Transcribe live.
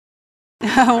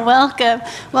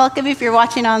Welcome if you're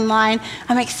watching online.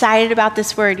 I'm excited about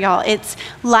this word, y'all. It's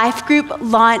Life Group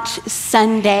Launch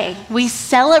Sunday. We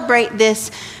celebrate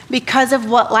this because of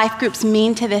what life groups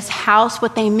mean to this house,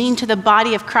 what they mean to the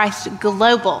body of Christ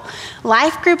global.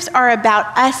 Life groups are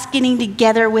about us getting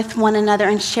together with one another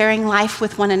and sharing life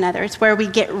with one another. It's where we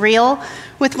get real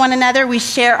with one another. We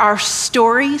share our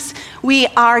stories. We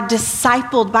are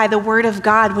discipled by the Word of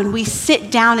God when we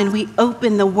sit down and we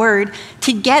open the Word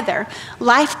together.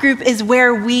 Life group is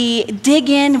where we dig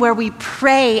in, where we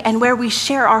pray, and where we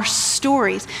share our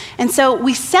stories. And so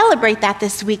we celebrate that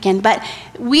this weekend, but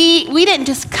we didn't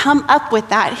just come up with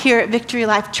that here at Victory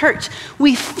Life Church.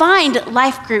 We find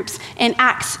life groups in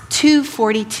Acts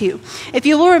 2:42. If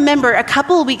you will remember, a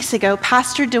couple of weeks ago,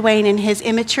 Pastor Dwayne in his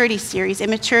Immaturity series,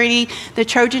 Immaturity, the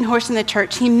Trojan Horse in the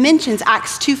Church, he mentions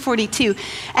Acts 2:42,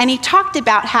 and he talked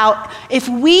about how if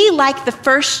we, like the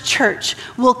first church,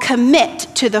 will commit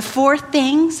to the four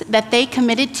things that they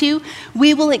committed to,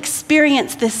 we will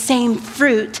experience the same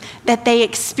fruit that they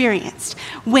experienced.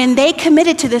 When they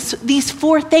committed to these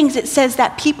four things, it says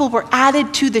that people were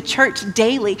added to the church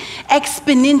daily.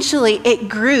 Exponentially, it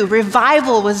grew.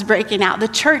 Revival was breaking out. The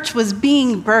church was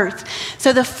being birthed.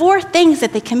 So the four things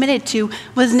that they committed to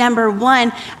was, number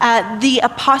one, the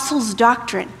apostles'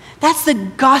 doctrine. That's the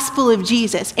gospel of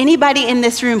Jesus. Anybody in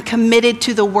this room committed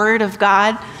to the word of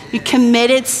God? You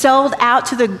committed, sold out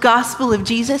to the gospel of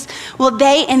Jesus? Well,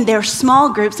 they, in their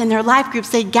small groups, in their life groups,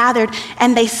 they gathered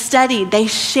and they studied. They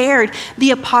shared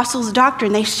the apostles'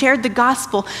 doctrine. They shared the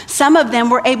gospel. Some of them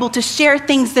were able to share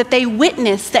things that they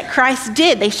witnessed that Christ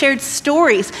did. They shared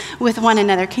stories with one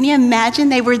another. Can you imagine?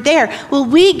 They were there. Well,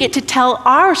 we get to tell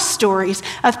our stories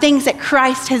of things that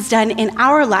Christ has done in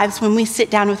our lives when we sit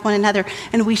down with one another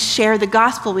and we share the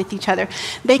gospel with each other.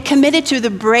 They committed to the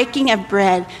breaking of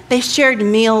bread. They shared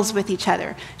meals with each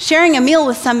other. Sharing a meal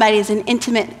with somebody is an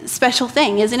intimate, special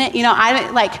thing, isn't it? You know,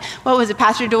 what was it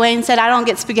Pastor Dwayne said? I don't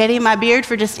get spaghetti in my beard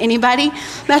for just anybody.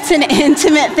 That's an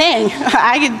intimate thing.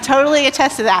 I can totally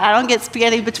attest to that. I don't get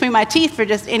spaghetti between my teeth for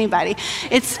just anybody.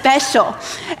 It's special.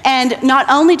 And not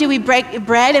only do we break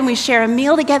bread and we share a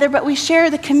meal together, but we share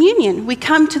the communion. We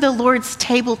come to the Lord's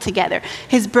table together.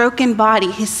 His broken body,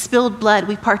 his spilled blood,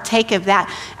 we partake of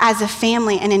that as a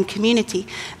family and in community.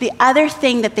 The other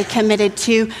thing that they committed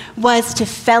to was to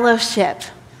fellowship.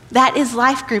 That is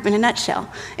life group in a nutshell.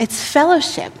 It's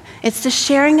fellowship. It's the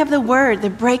sharing of the word, the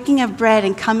breaking of bread,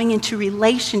 and coming into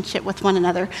relationship with one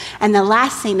another. And the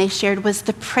last thing they shared was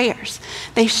the prayers.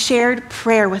 They shared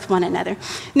prayer with one another.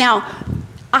 Now,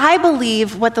 I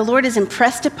believe what the Lord has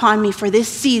impressed upon me for this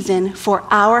season for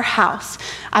our house,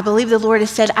 I believe the Lord has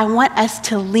said, I want us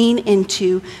to lean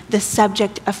into the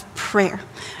subject of prayer.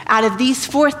 Out of these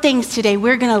four things today,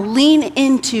 we're going to lean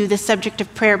into the subject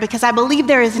of prayer because I believe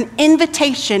there is an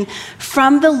invitation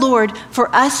from the Lord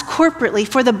for us corporately,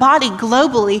 for the body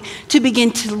globally, to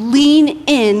begin to lean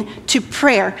in to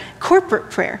prayer,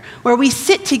 corporate prayer, where we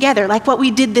sit together like what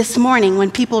we did this morning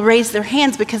when people raised their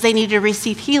hands because they needed to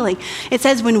receive healing. It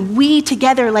says when we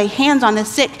together lay hands on the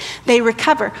sick, they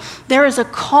recover. There is a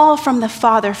call from the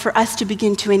Father for us to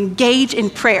begin to engage in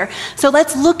prayer. So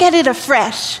let's look at it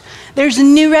afresh. There's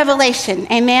new revelation,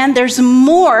 amen? There's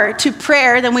more to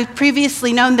prayer than we've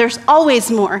previously known. There's always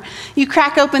more. You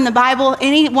crack open the Bible,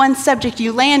 any one subject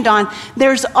you land on,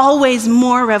 there's always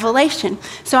more revelation.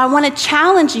 So I want to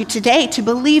challenge you today to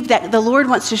believe that the Lord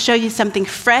wants to show you something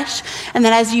fresh, and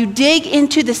that as you dig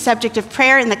into the subject of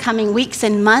prayer in the coming weeks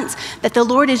and months, that the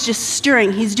Lord is just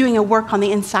stirring. He's doing a work on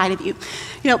the inside of you.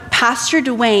 You know, Pastor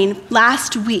Dwayne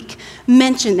last week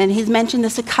mentioned, and he's mentioned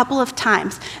this a couple of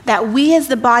times, that we as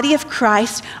the body of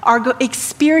Christ are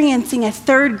experiencing a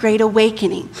third great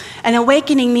awakening. An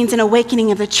awakening means an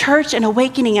awakening of the church, an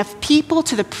awakening of people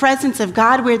to the presence of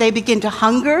God, where they begin to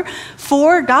hunger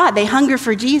for God. They hunger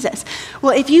for Jesus.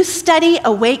 Well, if you study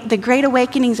the great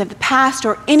awakenings of the past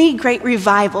or any great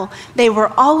revival, they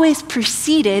were always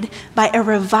preceded by a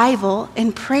revival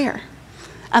in prayer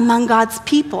among God's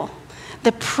people.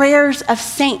 The prayers of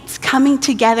saints coming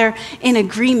together in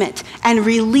agreement and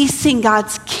releasing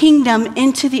God's kingdom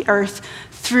into the earth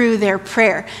through their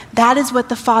prayer. That is what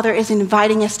the Father is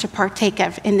inviting us to partake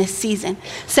of in this season.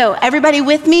 So everybody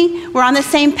with me? We're on the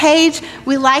same page.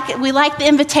 We like the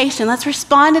invitation. Let's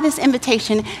respond to this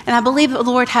invitation. And I believe that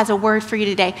the Lord has a word for you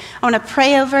today. I want to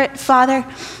pray over it. Father,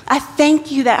 I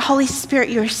thank you that Holy Spirit,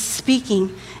 you're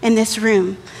speaking in this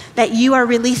room, that you are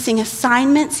releasing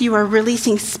assignments, you are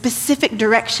releasing specific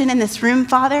direction in this room,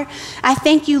 Father. I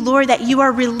thank you, Lord, that you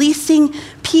are releasing people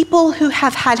people who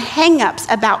have had hang-ups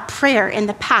about prayer in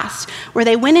the past, where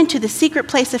they went into the secret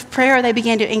place of prayer, they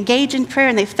began to engage in prayer,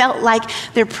 and they felt like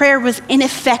their prayer was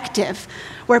ineffective,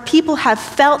 where people have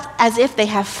felt as if they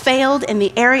have failed in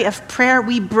the area of prayer.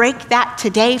 We break that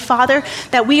today, Father,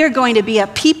 that we are going to be a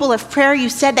people of prayer. You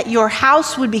said that your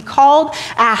house would be called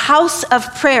a house of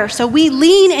prayer. So we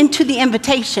lean into the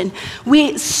invitation.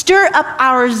 We stir up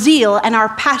our zeal and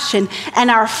our passion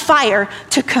and our fire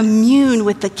to commune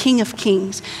with the King of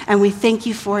Kings. And we thank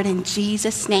you for it in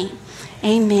Jesus' name.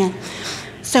 Amen.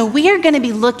 So we are going to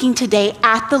be looking today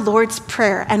at the Lord's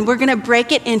Prayer, and we're going to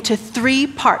break it into 3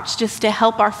 parts just to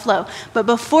help our flow. But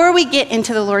before we get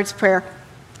into the Lord's Prayer,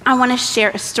 I want to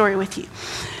share a story with you.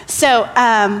 So,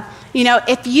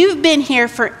 if you've been here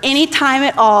for any time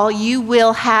at all, you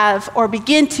will have or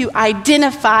begin to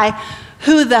identify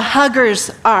who the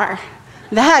huggers are.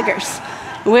 The huggers.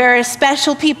 We're a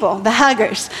special people, the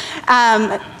huggers.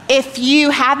 If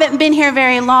you haven't been here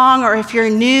very long, or if you're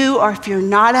new, or if you're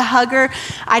not a hugger,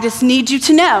 I just need you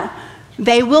to know,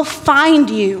 they will find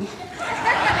you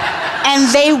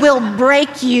and they will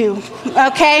break you,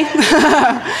 okay?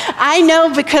 I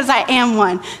know because I am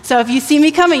one. So if you see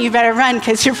me coming, you better run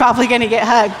because you're probably gonna get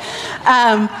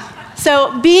hugged.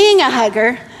 So being a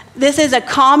hugger, this is a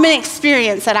common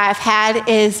experience that I've had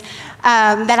is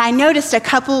that I noticed a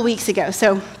couple weeks ago.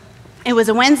 So it was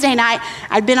a Wednesday night.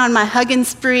 I'd been on my hugging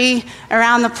spree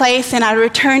around the place, and I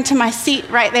returned to my seat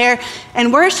right there,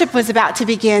 and worship was about to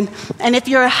begin. And if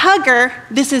you're a hugger,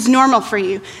 this is normal for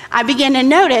you. I began to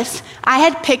notice I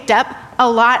had picked up a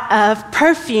lot of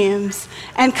perfumes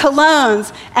and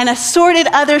colognes and assorted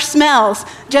other smells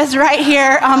just right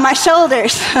here on my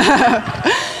shoulders.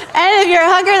 And if you're a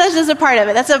hugger, that's just a part of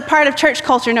it. That's a part of church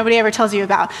culture nobody ever tells you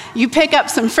about. You pick up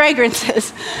some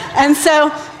fragrances. And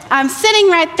so I'm sitting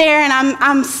right there, and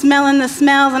I'm smelling the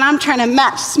smells, and I'm trying to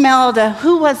match smell to,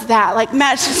 who was that? Like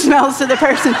match the smells to the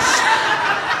person.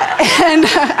 And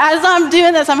as I'm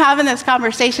doing this, I'm having this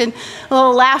conversation, a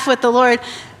little laugh with the Lord.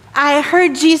 I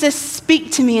heard Jesus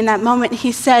speak to me in that moment.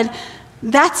 He said,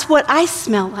 that's what I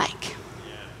smell like.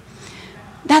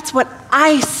 That's what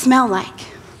I smell like.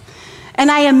 And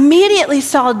I immediately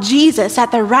saw Jesus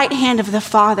at the right hand of the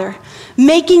Father,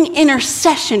 making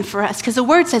intercession for us, because the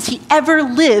word says he ever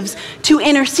lives to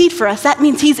intercede for us. That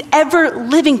means he's ever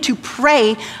living to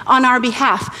pray on our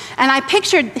behalf. And I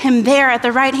pictured him there at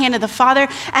the right hand of the Father,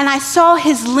 and I saw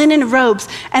his linen robes,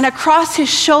 and across his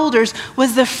shoulders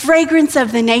was the fragrance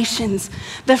of the nations,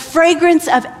 the fragrance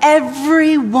of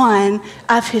every one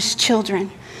of his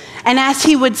children. And as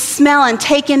he would smell and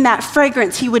take in that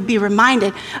fragrance, he would be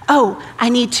reminded, oh, I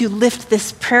need to lift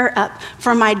this prayer up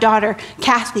for my daughter,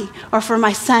 Kathy, or for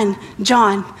my son,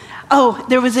 John. Oh,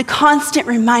 there was a constant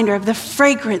reminder of the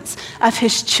fragrance of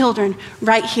his children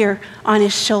right here on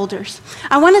his shoulders.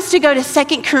 I want us to go to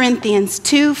 2 Corinthians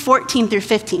 2:14 through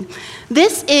 15.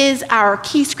 This is our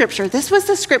key scripture. This was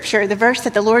the scripture, the verse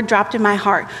that the Lord dropped in my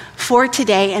heart for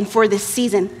today and for this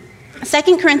season.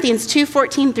 2 Corinthians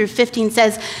 2:14 through 15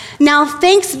 says, now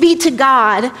thanks be to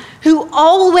God who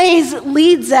always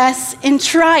leads us in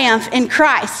triumph in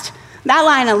Christ. That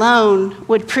line alone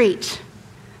would preach.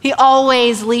 He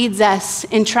always leads us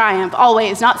in triumph,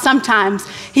 always, not sometimes.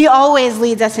 He always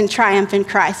leads us in triumph in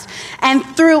Christ. And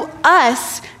through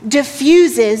us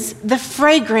diffuses the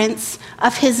fragrance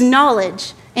of his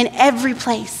knowledge in every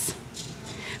place.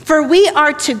 For we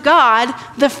are to God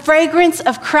the fragrance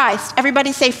of Christ.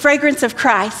 Everybody say fragrance of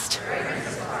Christ.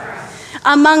 Fragrance of Christ.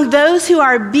 Among those who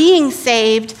are being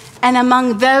saved and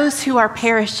among those who are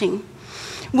perishing.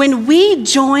 When we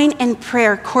join in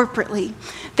prayer corporately,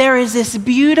 there is this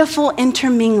beautiful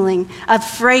intermingling of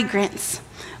fragrance.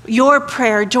 Your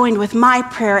prayer joined with my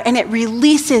prayer, and it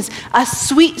releases a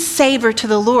sweet savor to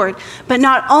the Lord. But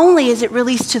not only is it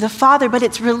released to the Father, but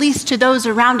it's released to those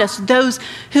around us, those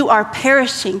who are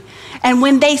perishing. And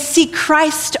when they see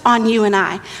Christ on you and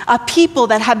I, a people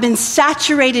that have been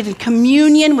saturated in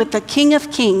communion with the King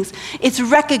of Kings, it's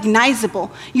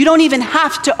recognizable. You don't even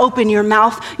have to open your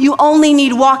mouth. You only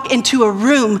need walk into a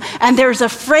room and there's a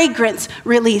fragrance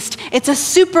released. It's a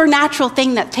supernatural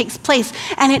thing that takes place,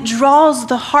 and it draws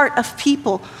the heart of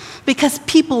people because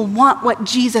people want what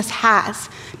Jesus has.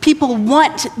 People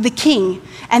want the King,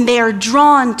 and they are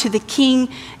drawn to the King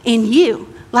in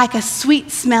you, like a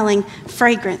sweet-smelling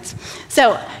fragrance.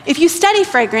 So if you study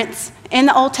fragrance in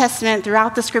the Old Testament,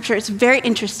 throughout the scripture, it's very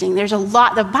interesting. There's a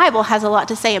lot, the Bible has a lot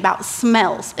to say about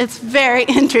smells. It's very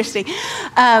interesting.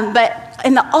 But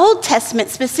in the Old Testament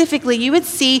specifically, you would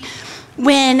see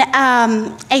when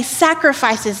a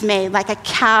sacrifice is made, like a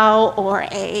cow or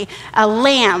a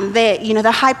lamb,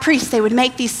 the high priest, they would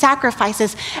make these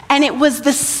sacrifices, and it was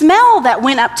the smell that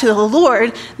went up to the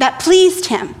Lord that pleased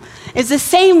him. It's the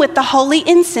same with the holy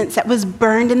incense that was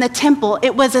burned in the temple.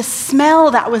 It was a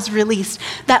smell that was released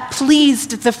that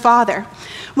pleased the Father.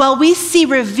 Well, we see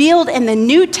revealed in the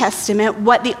New Testament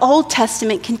what the Old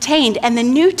Testament contained. And the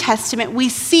New Testament, we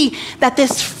see that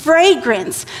this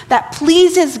fragrance that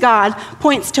pleases God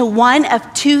points to one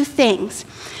of two things.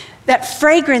 That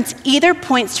fragrance either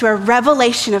points to a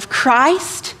revelation of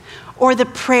Christ or the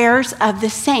prayers of the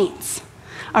saints.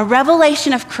 A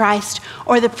revelation of Christ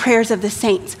or the prayers of the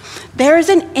saints. There is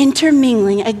an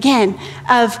intermingling, again,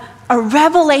 of a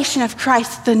revelation of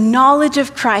Christ, the knowledge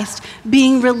of Christ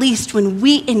being released when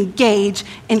we engage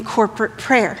in corporate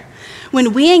prayer.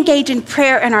 When we engage in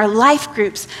prayer in our life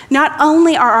groups, not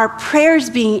only are our prayers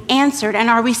being answered and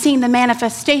are we seeing the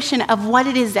manifestation of what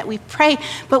it is that we pray,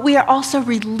 but we are also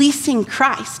releasing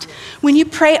Christ. When you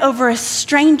pray over a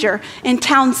stranger in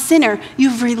town center,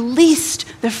 you've released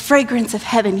the fragrance of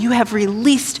heaven. You have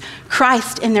released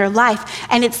Christ in their life.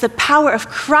 And it's the power of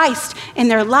Christ in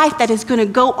their life that is going to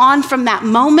go on from that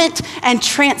moment and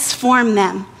transform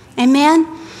them.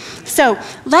 Amen? So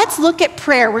let's look at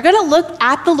prayer. We're going to look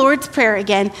at the Lord's Prayer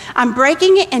again. I'm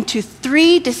breaking it into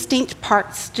 3 distinct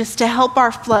parts just to help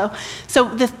our flow. So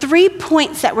the 3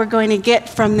 points that we're going to get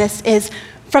from this is,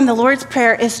 from the Lord's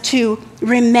Prayer, is to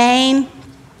remain,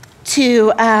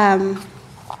 to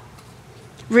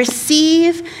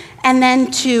receive, and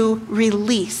then to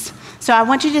release. So I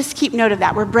want you to just keep note of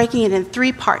that. We're breaking it in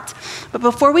 3 parts. But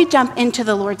before we jump into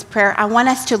the Lord's Prayer, I want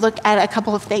us to look at a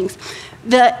couple of things.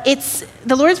 The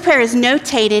Lord's Prayer is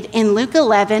notated in Luke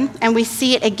 11, and we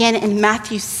see it again in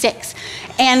Matthew 6.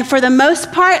 And for the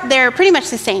most part, they're pretty much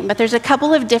the same, but there's a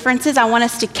couple of differences I want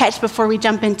us to catch before we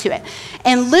jump into it.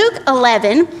 In Luke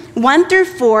 11, 1 through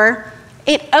 4,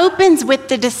 it opens with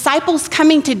the disciples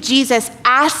coming to Jesus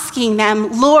asking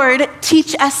them, Lord,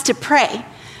 teach us to pray.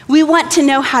 We want to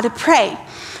know how to pray.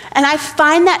 And I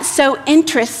find that so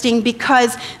interesting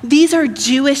because these are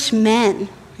Jewish men,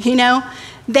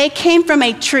 They came from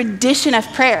a tradition of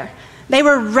prayer. They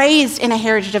were raised in a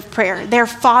heritage of prayer. Their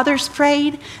fathers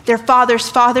prayed, their fathers'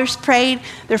 fathers prayed,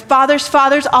 their fathers'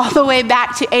 fathers all the way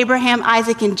back to Abraham,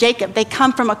 Isaac, and Jacob. They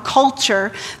come from a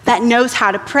culture that knows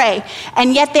how to pray.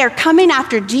 And yet they're coming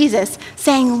after Jesus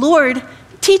saying, Lord,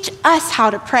 teach us how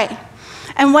to pray.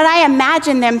 And what I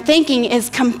imagine them thinking is,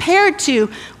 compared to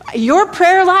your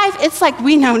prayer life, it's like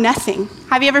we know nothing.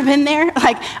 Have you ever been there?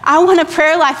 Like, I want a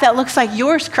prayer life that looks like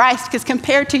yours, Christ, because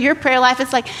compared to your prayer life,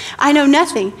 it's like, I know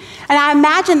nothing. And I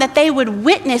imagine that they would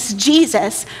witness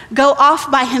Jesus go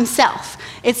off by himself.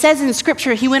 It says in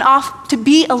Scripture, he went off to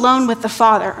be alone with the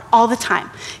Father all the time.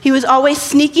 He was always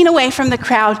sneaking away from the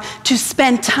crowd to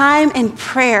spend time in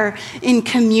prayer, in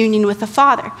communion with the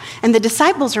Father. And the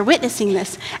disciples are witnessing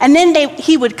this. And then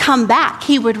he would come back.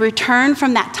 He would return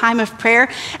from that time of prayer,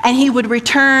 and he would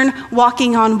return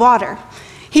walking on water.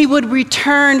 He would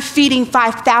return feeding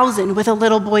 5,000 with a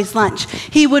little boy's lunch.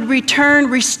 He would return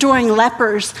restoring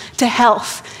lepers to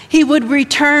health. He would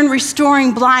return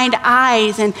restoring blind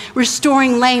eyes and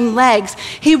restoring lame legs.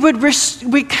 He would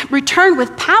return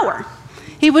with power.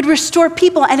 He would restore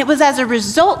people, and it was as a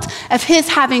result of his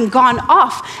having gone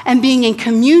off and being in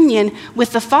communion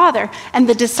with the Father. And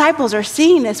the disciples are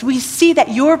seeing this. We see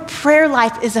that your prayer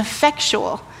life is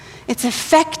effectual. It's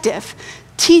effective.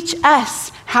 Teach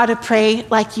us how to pray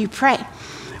like you pray.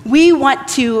 We want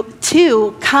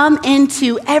to come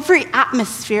into every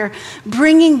atmosphere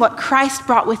bringing what Christ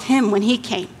brought with him when he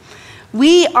came.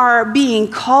 We are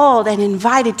being called and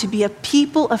invited to be a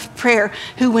people of prayer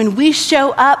who, when we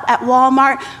show up at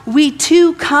Walmart, we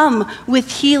too come with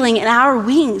healing in our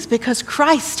wings because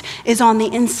Christ is on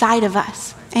the inside of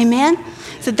us. Amen?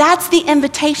 So that's the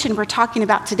invitation we're talking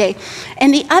about today. In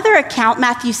the other account,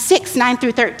 Matthew 6, 9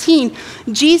 through 13,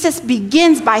 Jesus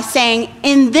begins by saying,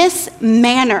 in this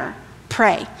manner,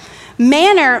 pray.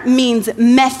 Manner means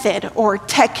method or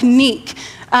technique.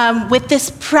 With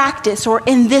this practice or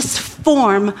in this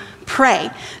form, pray.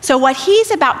 So what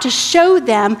he's about to show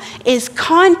them is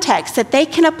context that they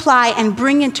can apply and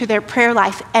bring into their prayer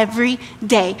life every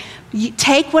day. You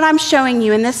take what I'm showing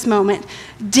you in this moment,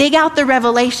 dig out the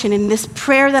revelation in this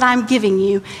prayer that I'm giving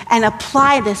you, and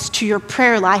apply this to your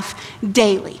prayer life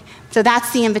daily. So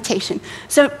that's the invitation.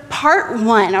 So part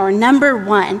 1, or number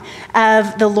 1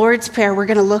 of the Lord's Prayer we're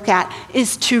going to look at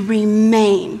is to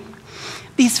remain.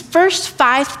 These first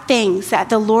 5 things that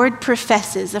the Lord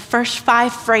professes, the first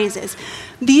 5 phrases,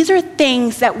 these are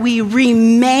things that we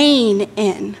remain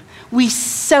in, we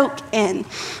soak in.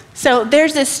 So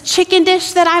there's this chicken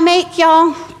dish that I make,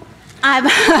 y'all.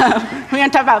 We're going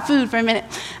to talk about food for a minute.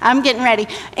 I'm getting ready.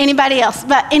 Anybody else?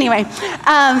 But anyway,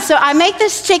 so I make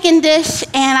this chicken dish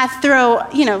and I throw,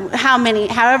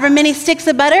 however many sticks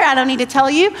of butter. I don't need to tell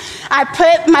you. I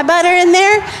put my butter in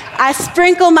there. I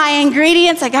sprinkle my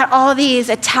ingredients. I got all these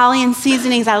Italian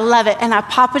seasonings. I love it. And I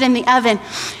pop it in the oven.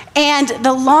 And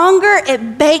the longer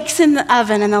it bakes in the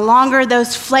oven and the longer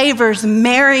those flavors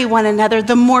marry one another,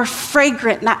 the more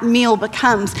fragrant that meal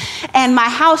becomes. And my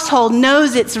household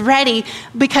knows it's ready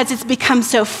because it's become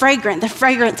so fragrant. The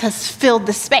fragrance has filled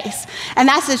the space. And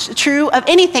that's true of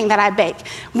anything that I bake.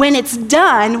 When it's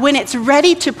done, when it's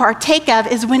ready to partake of,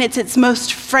 is when it's its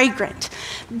most fragrant.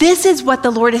 This is what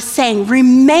the Lord is saying.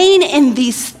 Remain in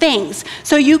these things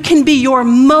so you can be your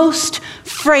most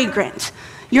fragrant.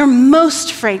 You're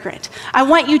most fragrant. I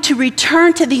want you to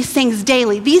return to these things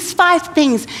daily. These 5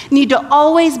 things need to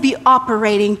always be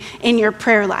operating in your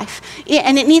prayer life.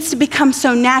 And it needs to become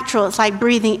so natural. It's like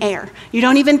breathing air. You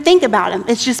don't even think about them.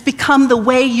 It's just become the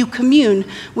way you commune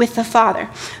with the Father.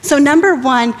 So number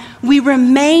 1, we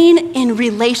remain in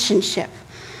relationship.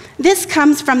 This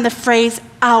comes from the phrase,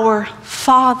 our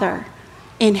Father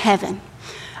in heaven.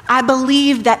 I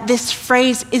believe that this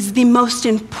phrase is the most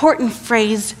important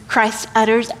phrase Christ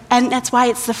utters, and that's why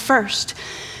it's the first.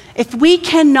 If we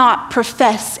cannot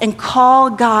profess and call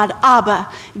God Abba,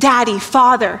 Daddy,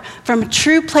 Father, from a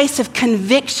true place of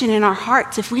conviction in our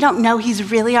hearts, if we don't know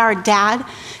He's really our dad,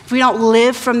 if we don't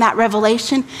live from that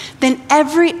revelation, then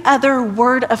every other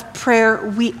word of prayer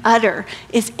we utter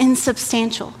is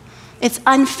insubstantial. It's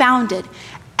unfounded.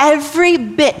 Every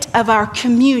bit of our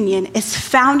communion is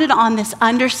founded on this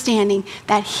understanding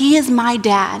that He is my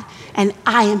dad and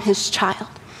I am His child.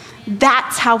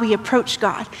 That's how we approach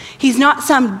God. He's not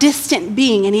some distant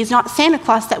being, and He's not Santa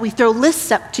Claus that we throw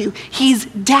lists up to. He's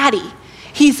Daddy.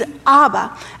 He's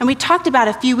Abba. And we talked about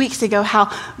a few weeks ago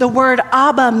how the word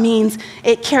Abba means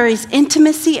it carries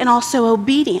intimacy and also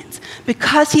obedience.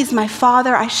 Because He's my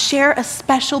Father, I share a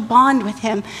special bond with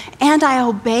Him and I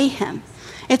obey Him.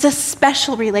 It's a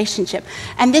special relationship.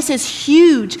 And this is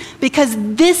huge because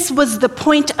this was the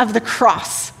point of the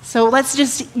cross. So let's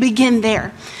just begin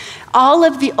there. All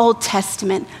of the Old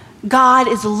Testament, God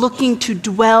is looking to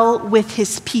dwell with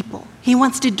His people. He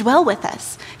wants to dwell with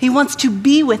us. He wants to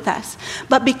be with us.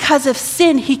 But because of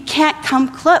sin, He can't come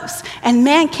close, and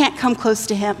man can't come close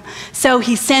to Him. So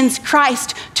He sends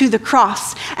Christ to the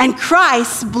cross, and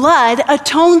Christ's blood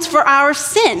atones for our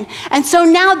sin. And so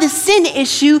now the sin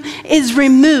issue is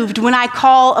removed when I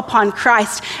call upon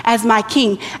Christ as my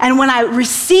King. And when I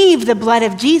receive the blood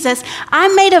of Jesus,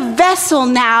 I'm made a vessel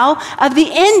now of the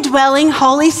indwelling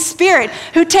Holy Spirit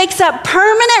who takes up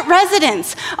permanent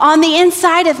residence on the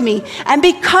inside of me. And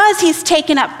because He's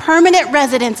taken up permanent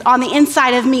residence on the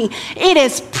inside of me, it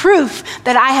is proof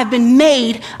that I have been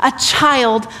made a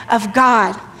child of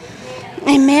God.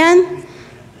 Amen.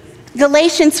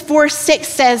 Galatians 4:6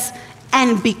 says,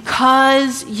 and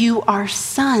because you are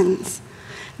sons,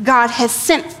 God has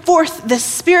sent forth the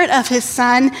Spirit of His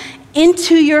Son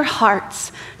into your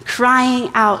hearts,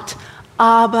 crying out,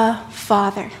 Abba,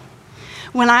 Father.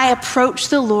 When I approach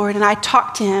the Lord and I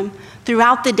talk to Him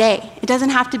throughout the day, it doesn't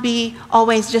have to be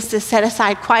always just a set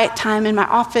aside quiet time in my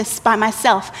office by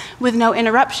myself with no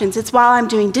interruptions. It's while I'm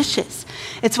doing dishes.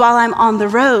 It's while I'm on the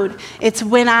road. It's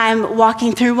when I'm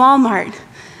walking through Walmart.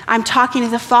 I'm talking to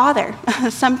the Father.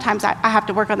 Sometimes I have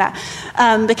to work on that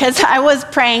because I was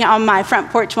praying on my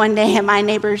front porch one day and my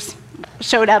neighbors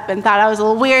showed up and thought I was a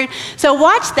little weird. So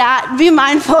watch that. Be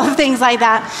mindful of things like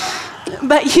that.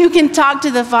 But you can talk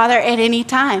to the Father at any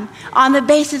time on the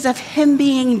basis of Him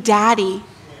being Daddy,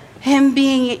 Him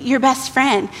being your best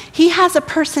friend. He has a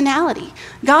personality.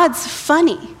 God's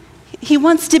funny. He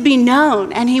wants to be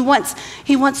known, and He wants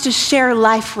to share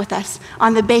life with us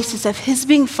on the basis of His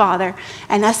being Father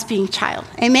and us being child.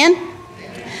 Amen?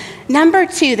 Number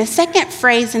 2, the second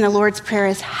phrase in the Lord's Prayer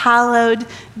is, hallowed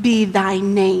be thy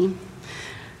name.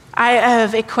 I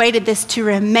have equated this to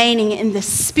remaining in the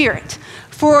Spirit.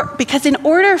 Because in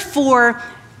order for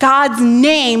God's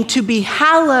name to be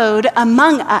hallowed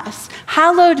among us,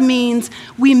 hallowed means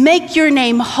we make your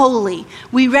name holy.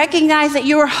 We recognize that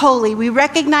you are holy. We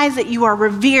recognize that you are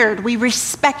revered. We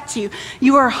respect you.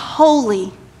 You are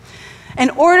holy.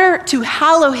 In order to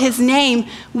hallow His name,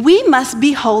 we must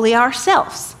be holy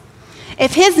ourselves.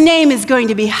 If His name is going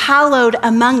to be hallowed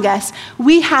among us,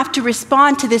 we have to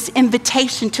respond to this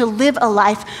invitation to live a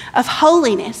life of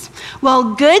holiness.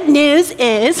 Well, good news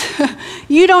is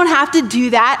you don't have to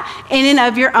do that in and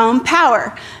of your own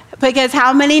power. Because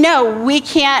how many know we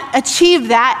can't achieve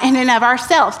that in and of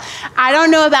ourselves? I don't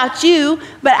know about you,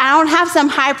 but I don't have some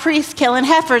high priest killing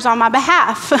heifers on my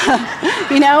behalf.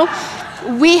 You know,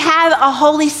 we have a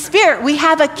Holy Spirit. We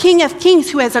have a King of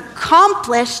Kings who has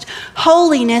accomplished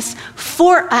holiness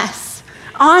for us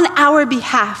on our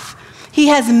behalf. He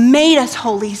has made us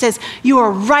holy. He says, you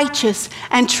are righteous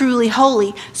and truly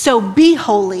holy. So be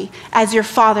holy as your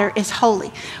Father is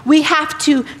holy. We have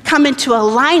to come into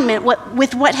alignment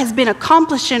with what has been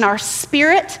accomplished in our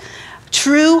spirit.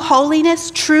 True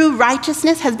holiness, true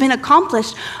righteousness has been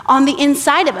accomplished on the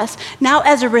inside of us. Now,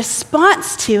 as a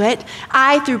response to it,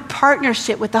 through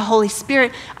partnership with the Holy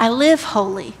Spirit, I live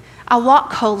holy. I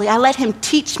walk holy. I let him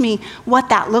teach me what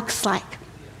that looks like.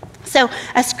 So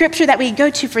a scripture that we go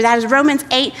to for that is Romans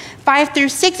 8,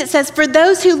 5-6. It says, for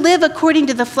those who live according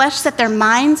to the flesh set their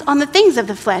minds on the things of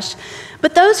the flesh.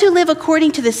 But those who live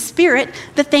according to the Spirit,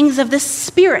 the things of the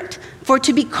Spirit. For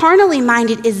to be carnally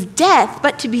minded is death,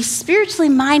 but to be spiritually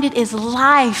minded is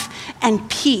life and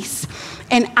peace.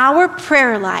 In our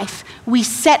prayer life, we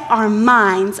set our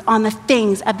minds on the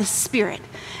things of the Spirit.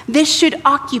 This should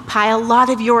occupy a lot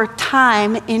of your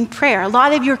time in prayer. A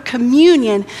lot of your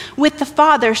communion with the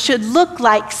Father should look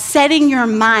like setting your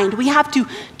mind. We have to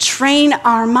train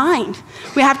our mind.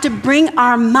 We have to bring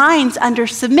our minds under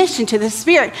submission to the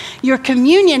Spirit. Your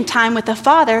communion time with the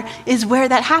Father is where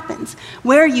that happens,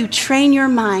 where you train your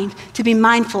mind to be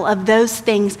mindful of those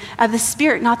things of the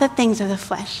Spirit, not the things of the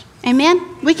flesh.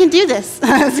 Amen? We can do this.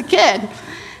 That's good.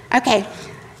 Okay,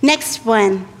 next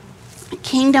one,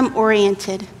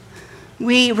 kingdom-oriented.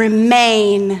 We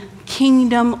remain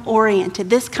kingdom-oriented.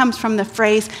 This comes from the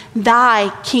phrase,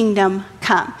 thy kingdom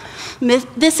come.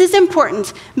 This is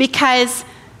important because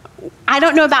I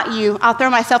don't know about you. I'll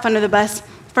throw myself under the bus.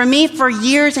 For me, for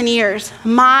years and years,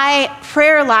 my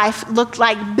prayer life looked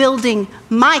like building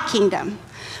my kingdom.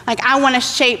 Like I want to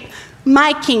shape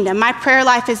my kingdom. My prayer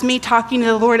life is me talking to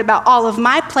the Lord about all of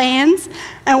my plans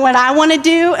and what I want to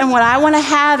do and what I want to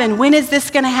have and when is this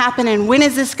going to happen and when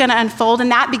is this going to unfold. And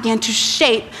that began to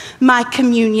shape my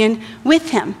communion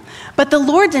with him. But the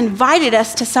Lord's invited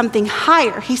us to something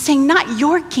higher. He's saying, not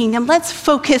your kingdom. Let's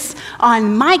focus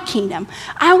on my kingdom.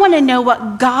 I want to know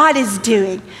what God is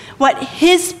doing, what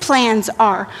his plans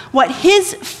are, what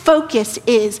his focus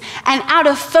is. And out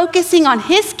of focusing on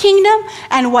his kingdom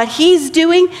and what he's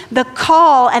doing, the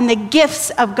call and the gifts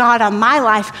of God on my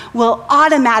life will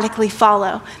automatically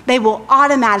follow. They will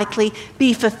automatically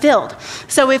be fulfilled.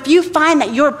 So if you find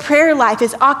that your prayer life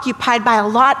is occupied by a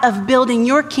lot of building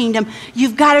your kingdom,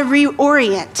 you've got to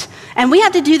reorient. And we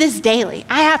have to do this daily.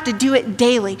 I have to do it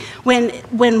daily. When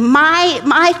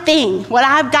my thing, what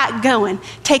I've got going,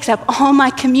 takes up all my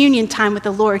communion time with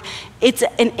the Lord, it's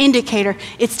an indicator.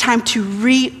 It's time to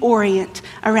reorient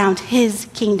around his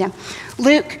kingdom.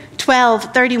 Luke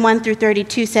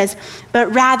 12:31-32 says,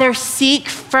 but rather seek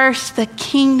first the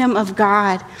kingdom of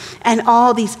God, and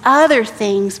all these other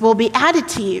things will be added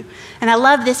to you. And I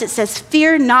love this. It says,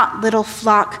 fear not, little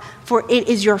flock, for it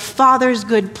is your Father's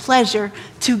good pleasure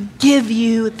to give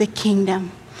you the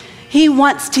kingdom. He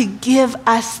wants to give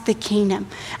us the kingdom.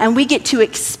 And we get to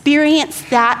experience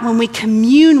that when we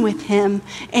commune with him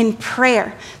in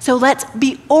prayer. So let's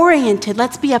be oriented.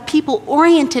 Let's be a people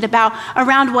oriented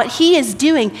around what he is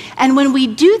doing. And when we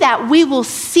do that, we will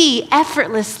see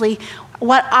effortlessly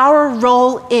what our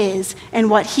role is and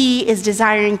what he is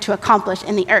desiring to accomplish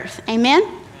in the earth. Amen?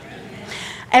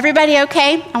 Everybody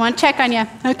okay? I want to check on you.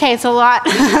 Okay, it's a lot.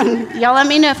 Y'all let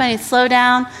me know if I need to slow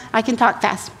down. I can talk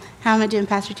fast. How am I doing,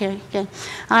 Pastor Terry? Good.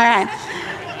 All right.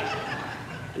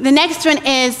 The next one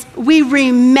is we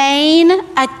remain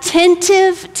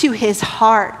attentive to his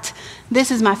heart.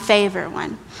 This is my favorite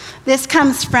one. This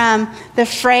comes from the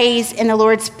phrase in the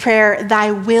Lord's Prayer,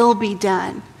 thy will be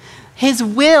done. His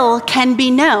will can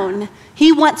be known.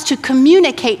 He wants to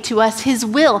communicate to us his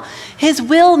will. His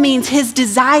will means his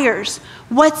desires,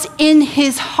 what's in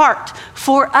his heart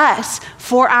for us,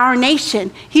 for our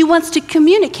nation. He wants to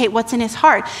communicate what's in his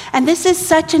heart. And this is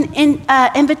such an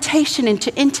invitation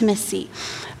into intimacy.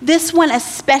 This one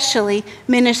especially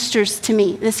ministers to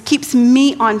me. This keeps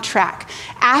me on track.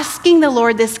 Asking the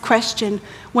Lord this question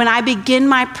when I begin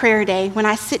my prayer day, when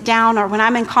I sit down or when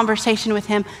I'm in conversation with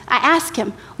him, I ask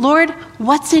him, Lord,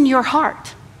 what's in your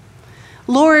heart?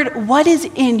 Lord, what is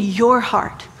in your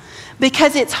heart?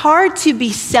 Because it's hard to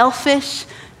be selfish,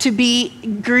 to be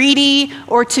greedy,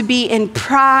 or to be in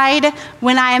pride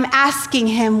when I am asking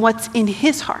him what's in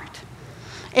his heart.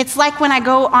 It's like when I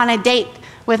go on a date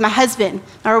with my husband,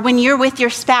 or when you're with your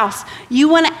spouse, you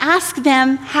want to ask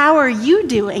them, how are you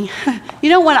doing? You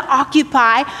don't want to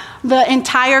occupy the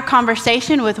entire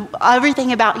conversation with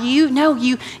everything about you. No,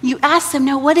 you ask them,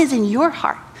 no, what is in your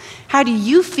heart? How do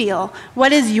you feel?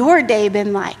 What has your day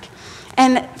been like?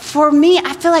 And for me,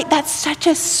 I feel like that's such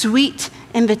a sweet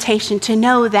invitation to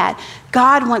know that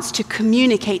God wants to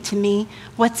communicate to me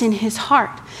what's in his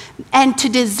heart. And to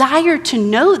desire to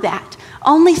know that,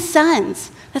 only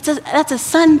sons, that's a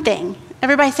son thing.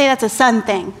 Everybody say that's a son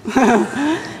thing.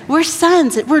 We're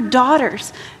sons, we're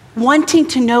daughters. Wanting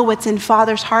to know what's in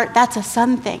Father's heart, that's a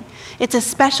son thing. It's a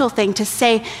special thing to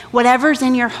say, whatever's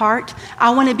in your heart,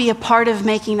 I want to be a part of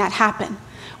making that happen.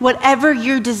 Whatever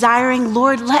you're desiring,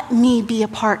 Lord, let me be a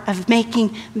part of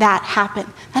making that happen.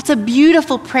 That's a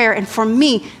beautiful prayer. And for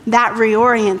me, that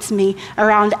reorients me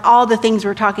around all the things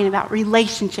we're talking about,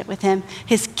 relationship with him,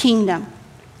 his kingdom.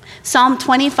 Psalm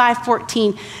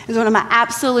 25:14 is one of my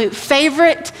absolute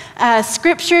favorite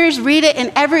scriptures. Read it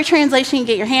in every translation you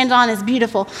get your hands on. It's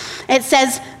beautiful. It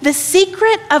says, the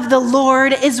secret of the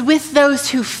Lord is with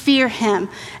those who fear him.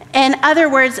 In other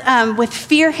words, with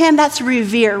fear him, that's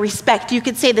revere, respect. You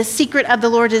could say the secret of the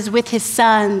Lord is with his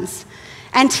sons.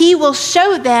 And he will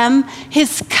show them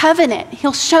his covenant.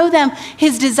 He'll show them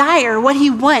his desire, what he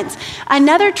wants.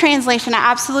 Another translation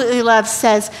I absolutely love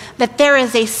says that there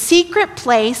is a secret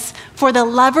place for the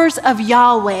lovers of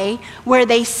Yahweh where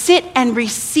they sit and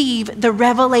receive the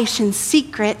revelation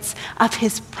secrets of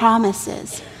his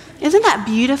promises. Isn't that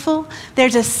beautiful?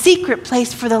 There's a secret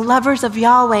place for the lovers of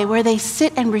Yahweh where they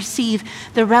sit and receive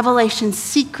the revelation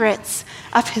secrets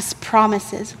of his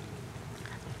promises.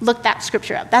 Look that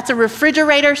scripture up. That's a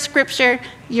refrigerator scripture.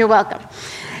 You're welcome.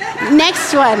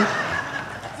 Next one,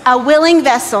 a willing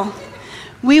vessel.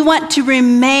 We want to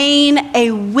remain a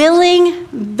willing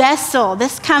vessel.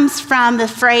 This comes from the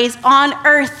phrase on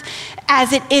earth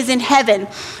as it is in heaven.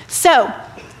 So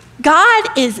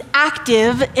God is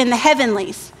active in the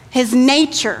heavenlies. His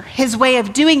nature, his way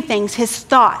of doing things, his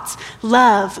thoughts,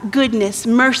 love, goodness,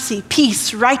 mercy,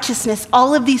 peace, righteousness,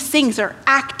 all of these things are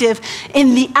active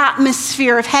in the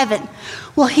atmosphere of heaven.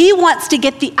 Well, he wants to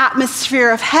get the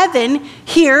atmosphere of heaven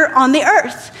here on the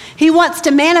earth. He wants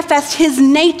to manifest his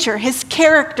nature, his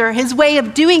character, his way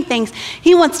of doing things.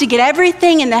 He wants to get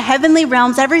everything in the heavenly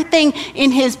realms, everything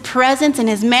in his presence and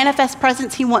his manifest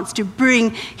presence he wants to bring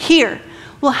here.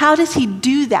 Well, how does he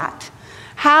do that?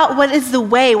 What is the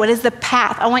way? What is the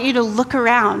path? I want you to look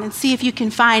around and see if you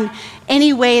can find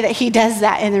any way that he does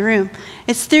that in the room.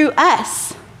 It's through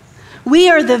us. We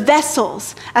are the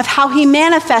vessels of how he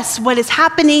manifests what is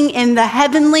happening in the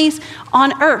heavenlies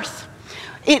on earth.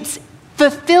 It's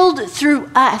fulfilled through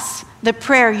us, the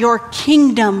prayer, your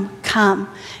kingdom come.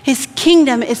 His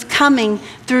kingdom is coming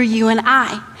through you and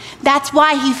I. That's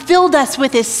why he filled us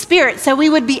with his spirit, so we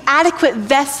would be adequate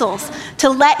vessels to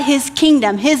let his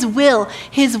kingdom, his will,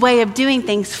 his way of doing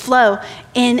things flow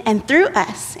in and through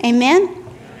us. Amen?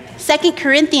 2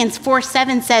 Corinthians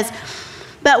 4:7 says,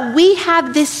 but we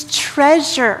have this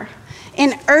treasure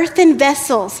in earthen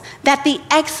vessels, that the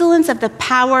excellence of the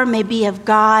power may be of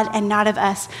God and not of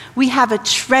us. We have a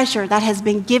treasure that has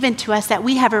been given to us that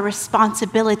we have a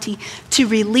responsibility to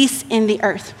release in the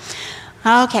earth.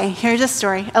 Okay, here's a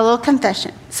story, a little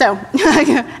confession. So,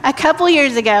 a couple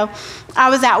years ago,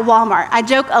 I was at Walmart. I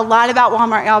joke a lot about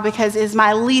Walmart, y'all, because it's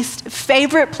my least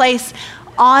favorite place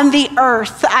on the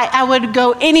earth. I would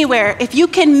go anywhere. If you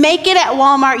can make it at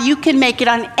Walmart, you can make it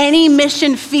on any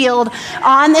mission field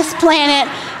on this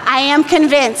planet. I am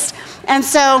convinced. And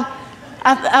so,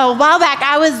 a while back,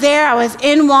 I was there, I was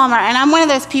in Walmart, and I'm one of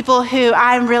those people who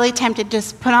I'm really tempted to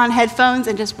just put on headphones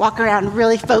and just walk around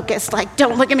really focused, like,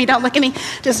 don't look at me,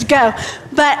 just go.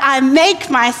 But I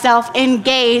make myself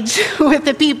engage with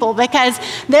the people because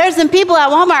there's some people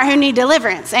at Walmart who need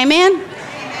deliverance, amen?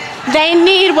 They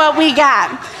need what we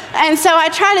got. And so I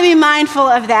try to be mindful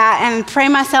of that and pray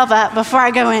myself up before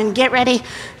I go in, get ready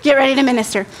to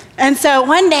minister. And so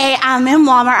one day I'm in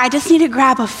Walmart, I just need to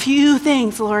grab a few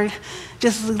things, Lord.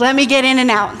 Just let me get in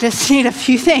and out. Just need a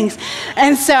few things.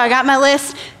 And so I got my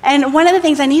list. And one of the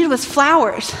things I needed was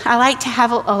flowers. I like to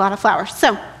have a lot of flowers.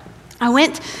 So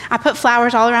I put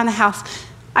flowers all around the house.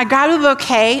 I grabbed a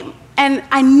bouquet, and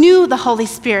I knew the Holy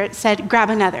Spirit said,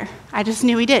 grab another. I just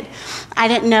knew he did. I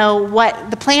didn't know what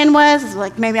the plan was.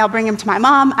 Like, maybe I'll bring him to my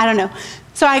mom. I don't know.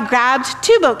 So I grabbed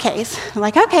 2 bouquets. I'm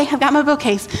like, okay, I've got my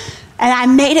bouquets. And I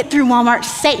made it through Walmart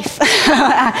safe.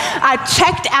 I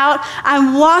checked out.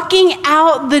 I'm walking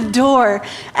out the door,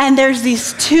 and there's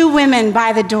these 2 women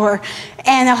by the door.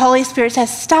 And the Holy Spirit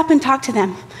says, stop and talk to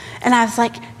them. And I was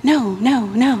like, no.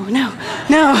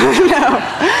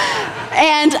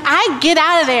 And I get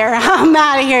out of there. I'm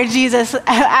out of here, Jesus.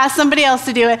 Ask somebody else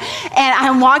to do it. And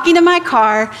I'm walking to my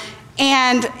car,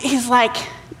 and he's like,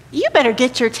 you better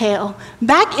get your tail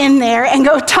back in there and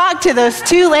go talk to those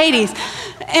two ladies.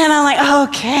 And I'm like,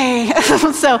 okay.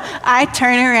 So I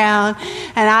turn around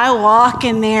and I walk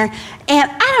in there,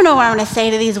 and I don't know what I'm going to say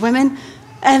to these women.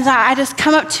 And so I just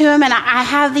come up to them, and I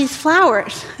have these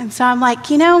flowers. And so I'm like,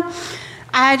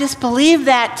 I just believe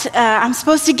that I'm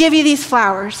supposed to give you these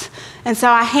flowers. And so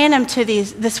I hand them to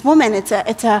this woman. It's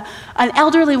an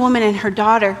elderly woman and her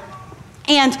daughter.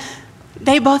 And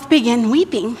they both begin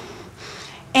weeping.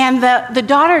 And the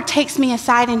daughter takes me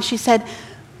aside, and she said,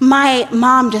 my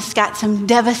mom just got some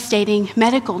devastating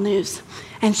medical news,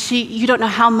 and you don't know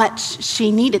how much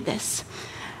she needed this.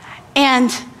 And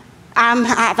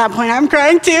at that point, I'm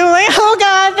crying too. Like, oh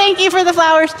God, thank you for the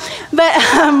flowers.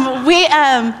 But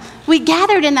we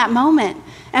gathered in that moment,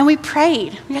 and we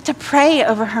prayed. We got to pray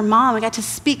over her mom. We got to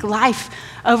speak life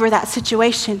over that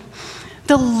situation.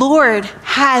 The Lord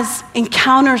has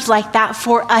encounters like that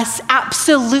for us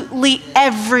absolutely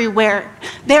everywhere.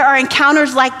 There are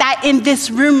encounters like that in this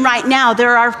room right now.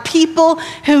 There are people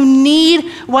who need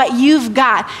what you've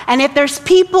got. And if there's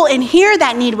people in here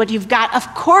that need what you've got,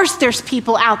 of course there's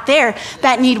people out there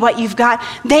that need what you've got.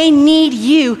 They need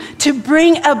you to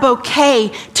bring a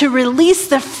bouquet, to release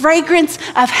the fragrance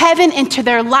of heaven into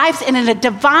their lives in a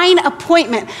divine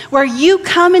appointment where you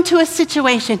come into a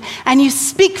situation and you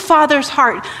speak Father's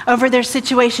heart over their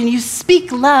situation. You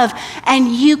speak love, and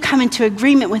you come into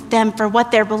agreement with them for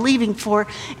what they're believing for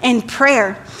in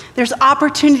prayer. There's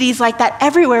opportunities like that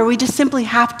everywhere. We just simply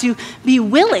have to be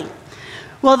willing.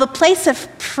 Well, the place of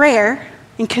prayer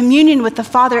and communion with the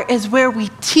Father is where we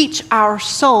teach our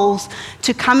souls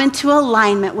to come into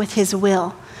alignment with His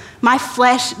will. My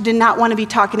flesh did not want to be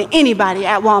talking to anybody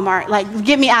at Walmart. Like,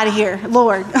 get me out of here,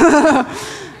 Lord.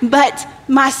 But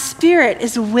my spirit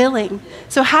is willing.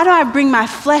 So how do I bring my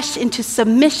flesh into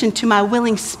submission to my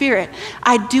willing spirit?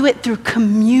 I do it through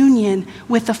communion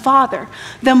with the Father.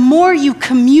 The more you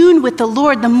commune with the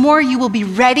Lord, the more you will be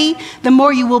ready, the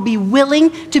more you will be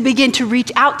willing to begin to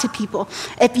reach out to people.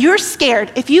 If you're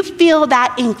scared, if you feel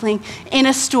that inkling in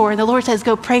a store, the Lord says,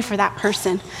 go pray for that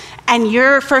person. And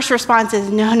your first response is,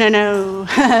 no.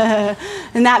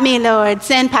 And not me, Lord,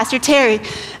 send Pastor Terry.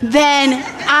 Then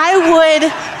I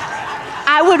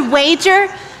would wager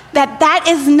that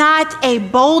is not a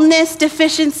boldness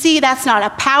deficiency. That's not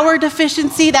a power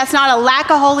deficiency. That's not a lack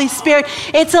of Holy Spirit.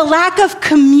 It's a lack of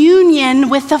communion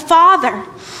with the Father.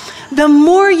 The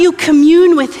more you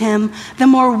commune with Him, the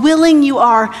more willing you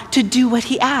are to do what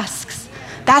He asks.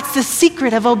 That's the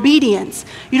secret of obedience.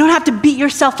 You don't have to beat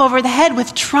yourself over the head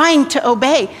with trying to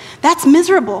obey. That's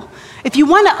miserable. If you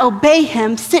want to obey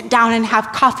Him, sit down and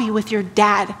have coffee with your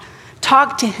dad.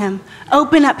 Talk to Him.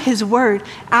 Open up His Word.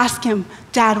 Ask Him,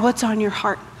 Dad, what's on your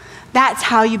heart? That's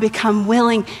how you become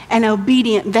willing and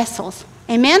obedient vessels.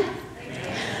 Amen?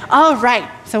 All right.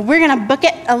 So we're going to book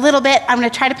it a little bit. I'm going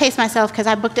to try to pace myself because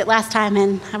I booked it last time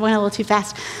and I went a little too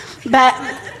fast. But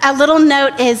a little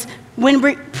note is, when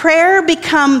prayer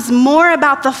becomes more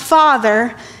about the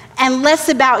Father and less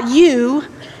about you,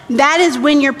 that is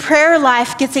when your prayer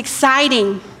life gets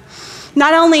exciting.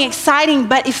 Not only exciting,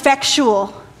 but effectual.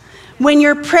 When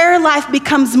your prayer life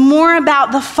becomes more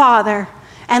about the Father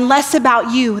and less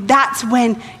about you, that's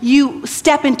when you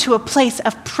step into a place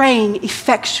of praying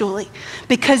effectually,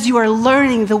 because you are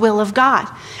learning the will of God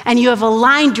and you have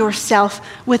aligned yourself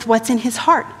with what's in His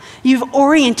heart. You've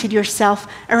oriented yourself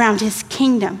around His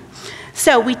kingdom.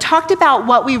 So we talked about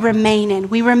what we remain in.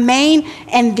 We remain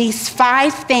in these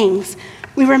 5 things.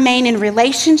 We remain in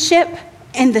relationship,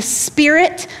 in the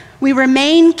Spirit. We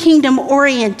remain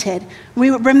kingdom-oriented. We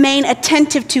remain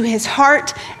attentive to His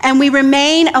heart, and we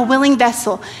remain a willing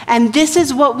vessel. And this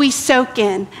is what we soak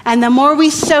in. And the more we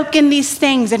soak in these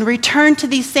things and return to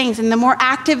these things, and the more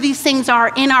active these things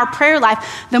are in our prayer life,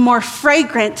 the more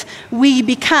fragrant we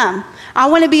become. I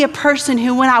want to be a person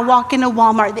who, when I walk into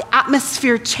Walmart, the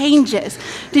atmosphere changes.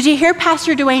 Did you hear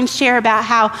Pastor Dwayne share about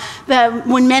how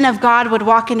when men of God would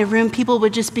walk in a room, people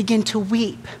would just begin to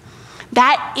weep?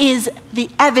 That is the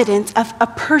evidence of a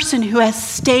person who has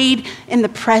stayed in the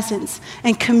presence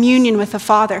and communion with the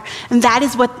Father. And that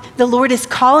is what the Lord is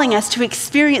calling us to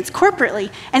experience corporately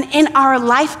and in our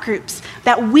life groups.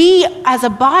 That we as a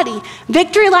body,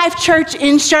 Victory Life Church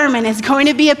in Sherman, is going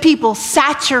to be a people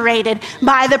saturated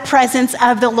by the presence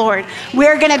of the Lord.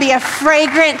 We're going to be a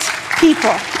fragrant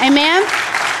people. Amen?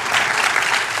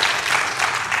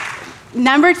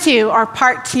 Number 2, or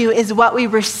part 2, is what we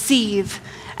receive.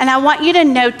 And I want you to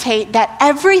notate that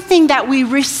everything that we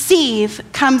receive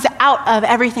comes out of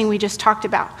everything we just talked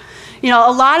about. You know,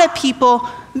 a lot of people,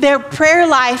 their prayer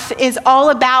life is all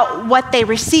about what they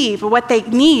receive, or what they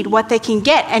need, what they can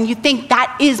get. And you think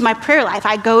that is my prayer life.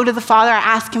 I go to the Father, I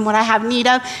ask him what I have need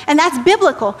of, and that's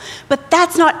biblical. But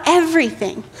that's not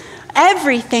everything.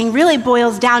 Everything really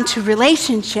boils down to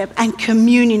relationship and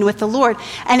communion with the Lord.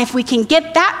 And if we can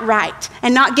get that right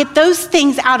and not get those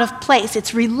things out of place,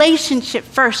 it's relationship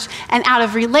first, and out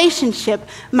of relationship,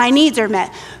 my needs are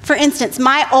met. For instance,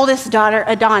 my oldest daughter,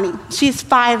 Adani, she's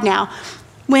 5 now.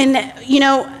 When,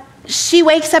 she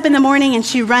wakes up in the morning and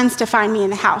she runs to find me in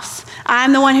the house.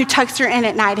 I'm the one who tucks her in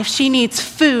at night. If she needs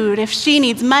food, if she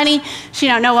needs money, she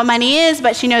don't know what money is,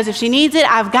 but she knows if she needs it,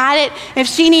 I've got it. If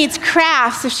she needs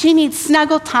crafts, if she needs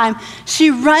snuggle time,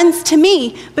 she runs to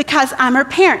me because I'm her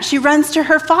parent. She runs to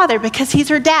her father because he's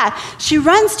her dad. She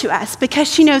runs to us because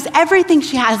she knows everything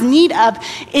she has need of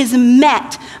is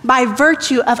met by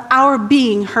virtue of our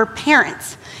being her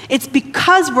parents. It's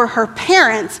because we're her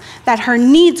parents that her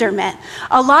needs are met.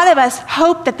 A lot of us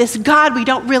hope that this God we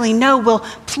don't really know will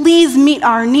please meet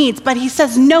our needs, but he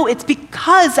says, no, it's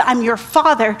because I'm your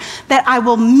father that I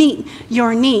will meet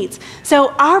your needs.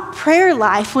 So our prayer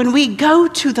life, when we go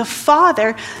to the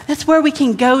Father, that's where we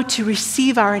can go to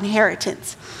receive our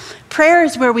inheritance. Prayer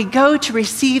is where we go to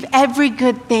receive every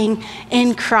good thing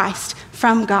in Christ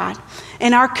from God.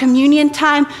 In our communion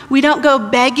time, we don't go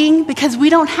begging because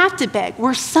we don't have to beg.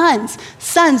 We're sons.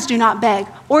 Sons do not beg.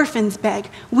 Orphans beg.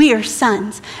 We are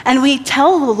sons. And we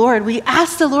tell the Lord, we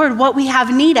ask the Lord what we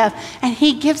have need of, and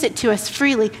he gives it to us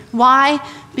freely. Why?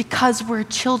 Because we're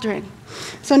children.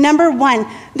 So number one,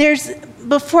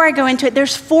 before I go into it,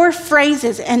 there's 4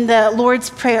 phrases in the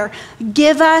Lord's Prayer.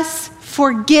 Give us,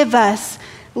 forgive us,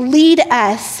 lead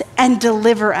us, and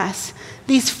deliver us.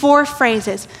 These 4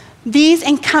 phrases. These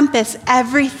encompass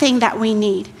everything that we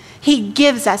need. He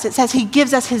gives us, it says he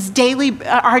gives us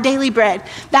our daily bread.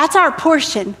 That's our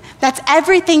portion. That's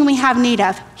everything we have need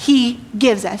of. He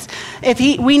gives us. If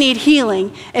we need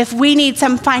healing, if we need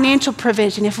some financial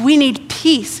provision, if we need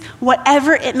peace,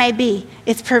 whatever it may be,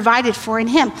 it's provided for in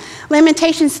him.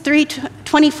 Lamentations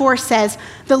 3:24 says,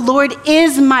 the Lord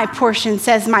is my portion,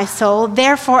 says my soul,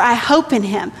 therefore I hope in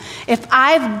him. If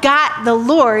I've got the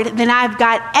Lord, then I've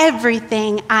got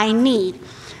everything I need.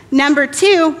 Number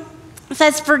 2, it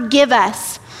says, forgive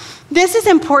us. This is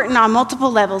important on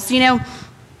multiple levels.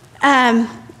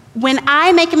 When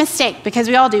I make a mistake, because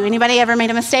we all do, anybody ever made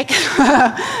a mistake?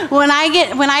 When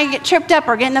I get tripped up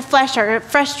or get in the flesh or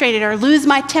frustrated or lose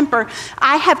my temper,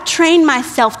 I have trained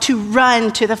myself to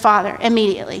run to the Father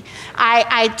immediately.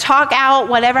 I talk out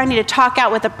whatever I need to talk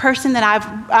out with a person that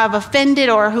I've offended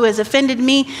or who has offended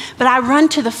me, but I run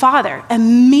to the Father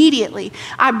immediately.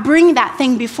 I bring that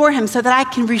thing before him so that I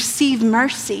can receive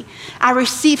mercy. I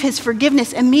receive his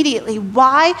forgiveness immediately.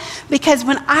 Why? Because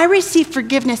when I receive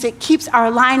forgiveness, it keeps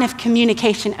our line of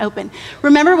communication open.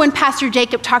 Remember when Pastor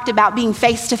Jacob talked about being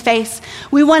face-to-face?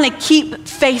 We want to keep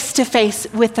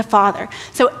face-to-face with the Father.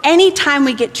 So anytime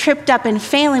we get tripped up and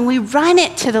failing, we run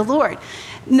it to the Lord.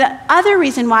 The other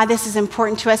reason why this is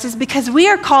important to us is because we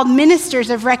are called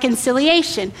ministers of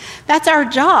reconciliation. That's our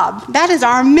job. That is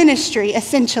our ministry,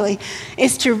 essentially,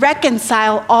 is to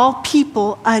reconcile all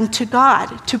people unto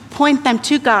God, to point them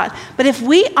to God. But if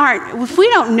we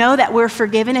don't know that we're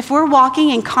forgiven, if we're walking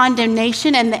in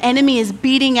condemnation and the enemy is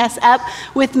beating us up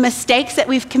with mistakes that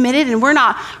we've committed and we're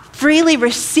not freely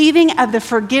receiving of the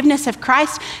forgiveness of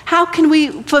Christ, how can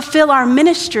we fulfill our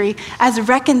ministry as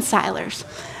reconcilers?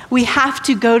 We have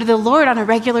to go to the Lord on a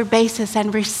regular basis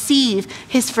and receive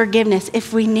his forgiveness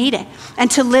if we need it,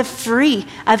 and to live free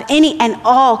of any and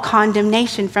all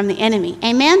condemnation from the enemy.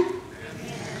 Amen? Amen.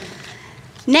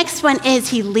 Next one is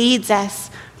he leads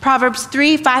us. Proverbs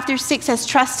 3:5-6 says,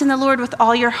 trust in the Lord with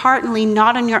all your heart and lean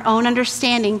not on your own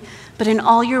understanding, but in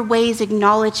all your ways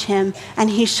acknowledge him, and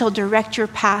he shall direct your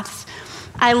paths.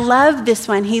 I love this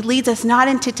one. He leads us not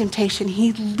into temptation.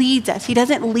 He leads us. He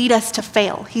doesn't lead us to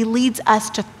fail. He leads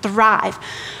us to thrive.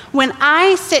 When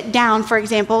I sit down, for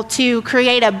example, to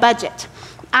create a budget,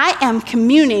 I am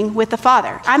communing with the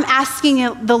Father. I'm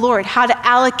asking the Lord how to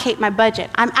allocate my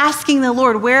budget. I'm asking the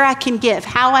Lord where I can give,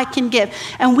 how I can give.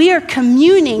 And we are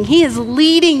communing. He is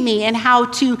leading me in how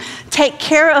to take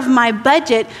care of my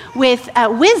budget with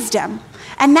wisdom.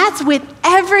 And that's with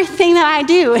everything that I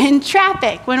do in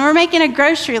traffic, when we're making a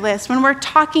grocery list, when we're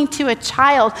talking to a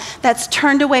child that's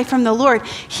turned away from the Lord.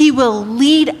 He will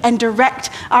lead and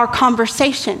direct our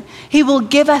conversation. He will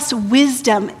give us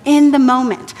wisdom in the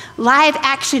moment. live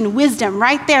action wisdom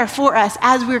right there for us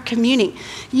as we're communing.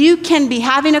 You can be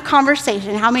having a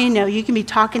conversation. How many know you can be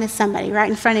talking to somebody right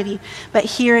in front of you, but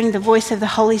hearing the voice of the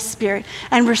Holy Spirit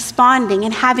and responding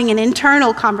and having an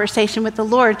internal conversation with the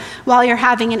Lord while you're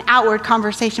having an outward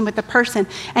conversation with the person.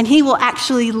 And he will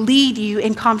actually lead you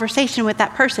in conversation with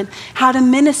that person, how to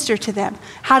minister to them,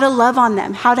 how to love on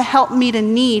them, how to help meet a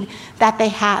need that they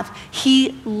have.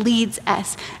 He leads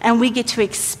us, and we get to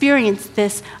experience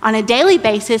this on a daily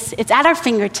basis. It's at our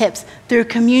fingertips through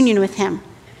communion with him.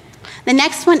 The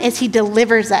next one is he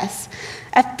delivers us.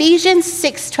 Ephesians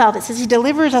 6:12, it says he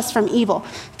delivers us from evil.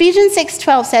 Ephesians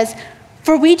 6:12 says,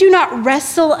 for we do not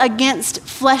wrestle against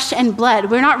flesh and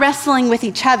blood. We're not wrestling with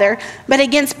each other, but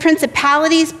against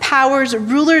principalities, powers,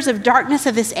 rulers of darkness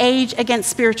of this age, against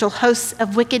spiritual hosts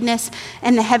of wickedness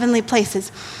in the heavenly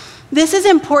places. This is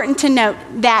important to note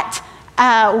that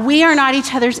we are not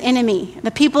each other's enemy.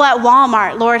 The people at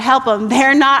Walmart, Lord help them,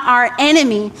 they're not our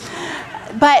enemy.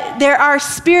 But there are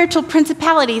spiritual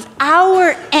principalities.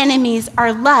 Our enemies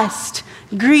are lust,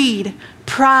 greed,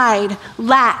 pride,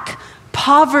 lack,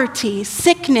 poverty,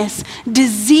 sickness,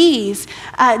 disease,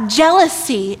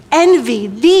 jealousy, envy.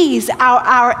 These are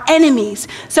our enemies.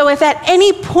 So if at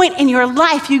any point in your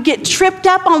life you get tripped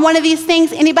up on one of these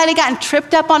things, anybody gotten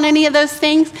tripped up on any of those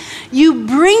things? You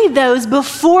bring those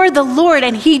before the Lord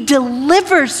and he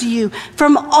delivers you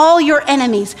from all your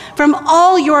enemies, from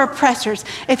all your oppressors.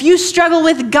 If you struggle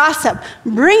with gossip,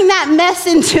 bring that mess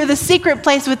into the secret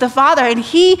place with the Father and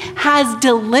he has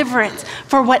deliverance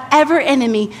for whatever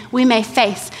enemy we may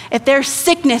face. If there's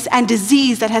sickness and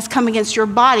disease that has come against your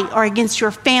body or against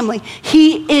your family,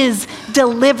 he is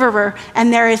deliverer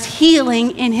and there is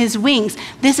healing in his wings.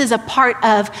 This is a part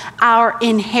of our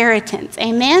inheritance.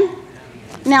 Amen?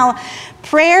 Now,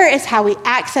 prayer is how we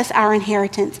access our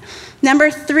inheritance. Number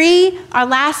 3, our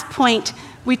last point,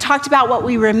 we talked about what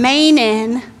we remain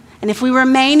in. And if we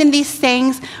remain in these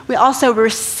things, we also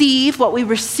receive what we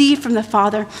receive from the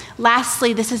Father.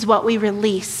 Lastly, this is what we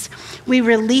release. We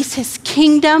release his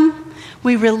kingdom,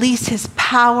 we release his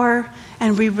power,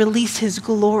 and we release his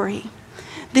glory.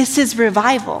 This is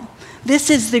revival.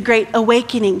 This is the great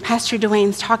awakening Pastor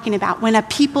Dwayne's talking about. When a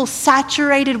people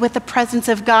saturated with the presence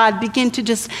of God begin to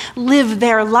just live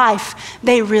their life,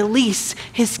 they release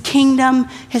his kingdom,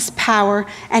 his power,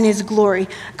 and his glory.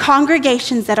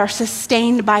 Congregations that are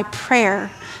sustained by prayer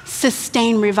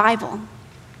sustain revival.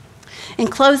 In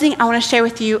closing, I want to share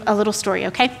with you a little story,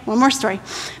 okay? One more story.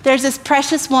 There's this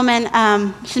precious woman,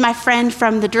 she's my friend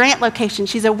from the Durant location.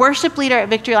 She's a worship leader at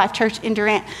Victory Life Church in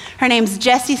Durant. Her name's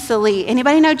Jessie Salee.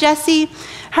 Anybody know Jessie?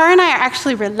 Her and I are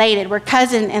actually related. We're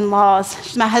cousin-in-laws.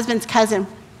 She's my husband's cousin.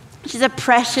 She's a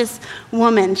precious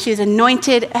woman. She's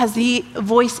anointed, has the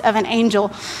voice of an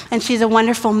angel, and she's a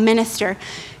wonderful minister.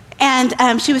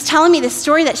 And she was telling me this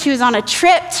story that she was on a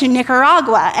trip to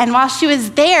Nicaragua. And while she was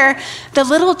there, the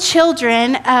little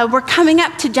children were coming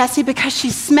up to Jessie because she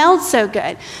smelled so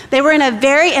good. They were in a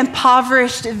very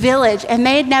impoverished village and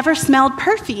they had never smelled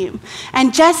perfume.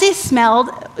 And Jessie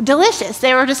smelled delicious.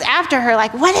 They were just after her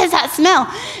like, what is that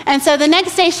smell? And so the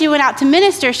next day she went out to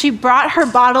minister. She brought her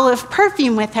bottle of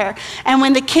perfume with her. And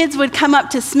when the kids would come up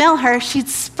to smell her, she'd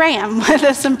spray them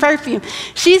with some perfume.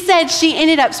 She said she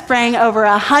ended up spraying over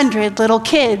 100 little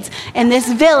kids in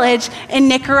this village in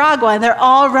Nicaragua. They're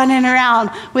all running around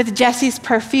with Jessie's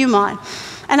perfume on.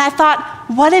 And I thought,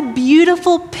 what a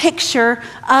beautiful picture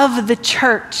of the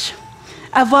church,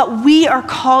 of what we are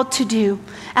called to do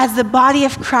as the body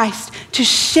of Christ, to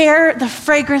share the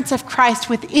fragrance of Christ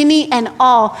with any and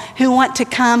all who want to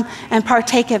come and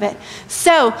partake of it.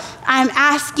 So I'm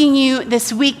asking you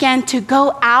this weekend to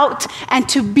go out and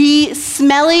to be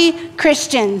smelly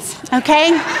Christians,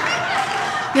 okay?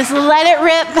 Just let it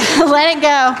rip, let it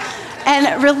go,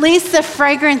 and release the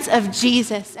fragrance of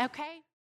Jesus, okay?